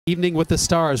Evening with the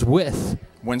Stars with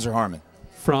Windsor Harmon.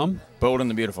 From? Bold and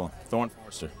the Beautiful. Thorn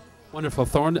Forster. Wonderful.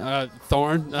 Thorn,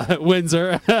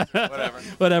 Windsor. Whatever.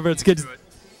 Whatever. It's good.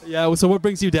 Yeah, so what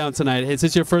brings you down tonight? Is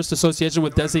this your first association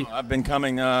with Desi? I've been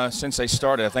coming since they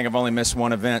started. I think I've only missed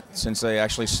one event since they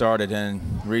actually started, and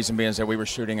the reason being is that we were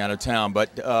shooting out of town.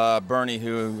 But Bernie,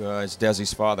 who is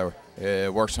Desi's father,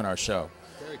 works on our show.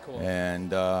 Very cool.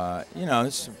 And, you know,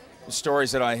 it's the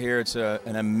stories that I hear, it's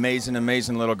an amazing,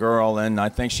 amazing little girl, and I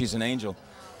think she's an angel.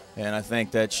 And I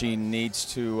think that she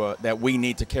needs to, that we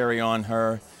need to carry on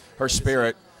her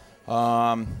spirit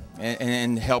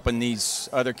and helping these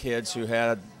other kids who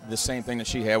had the same thing that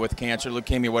she had with cancer,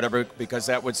 leukemia, whatever, because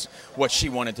that was what she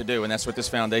wanted to do, and that's what this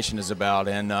foundation is about.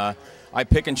 And I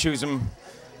pick and choose them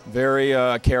very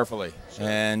carefully,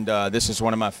 and this is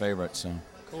one of my favorites. So.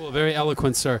 Cool, very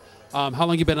eloquent, sir. How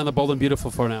long have you been on the Bold and Beautiful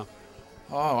for now?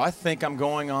 Oh, I think I'm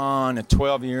going on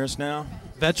 12 years now.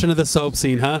 Veteran of the soap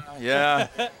scene, huh? Yeah,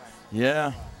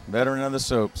 yeah, veteran of the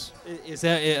soaps. Is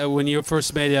that when you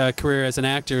first made a career as an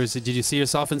actor? Did you see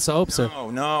yourself in soaps?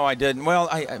 No, I didn't. Well,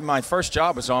 my first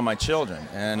job was on my children,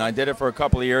 and I did it for a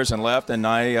couple of years and left. And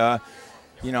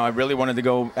you know, I really wanted to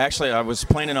go. Actually, I was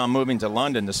planning on moving to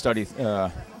London to study,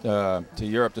 to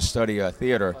Europe to study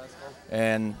theater,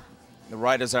 and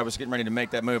right as I was getting ready to make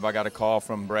that move, I got a call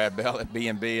from Brad Bell at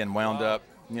B&B and wound up,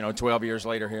 you know, 12 years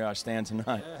later, here I stand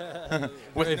tonight.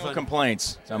 With no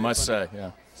complaints, I must say,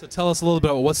 yeah. So tell us a little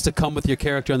bit about what's to come with your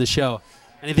character on the show.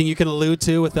 Anything you can allude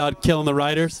to without killing the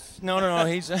writers? No,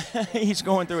 he's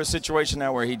going through a situation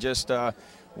now where he just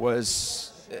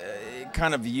was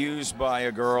kind of used by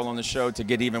a girl on the show to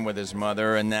get even with his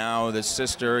mother, and now the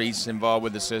sister, he's involved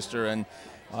with the sister, and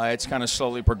it's kind of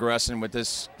slowly progressing with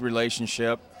this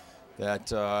relationship that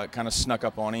kind of snuck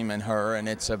up on him and her, and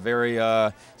it's very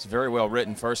well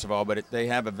written, first of all, but they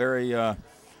have a very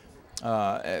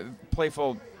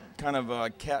playful kind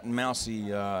of cat and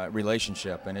mousey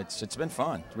relationship, and it's been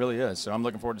fun. It really is. So I'm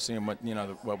looking forward to seeing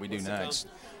what we do next.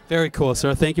 Very cool,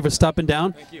 sir. Thank you for stopping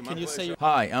down. Thank you. Can you say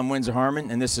Hi, I'm Windsor Harmon,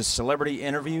 and this is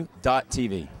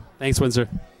CelebrityInterview.tv. Thanks, Windsor.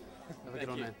 Have a good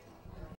one, man.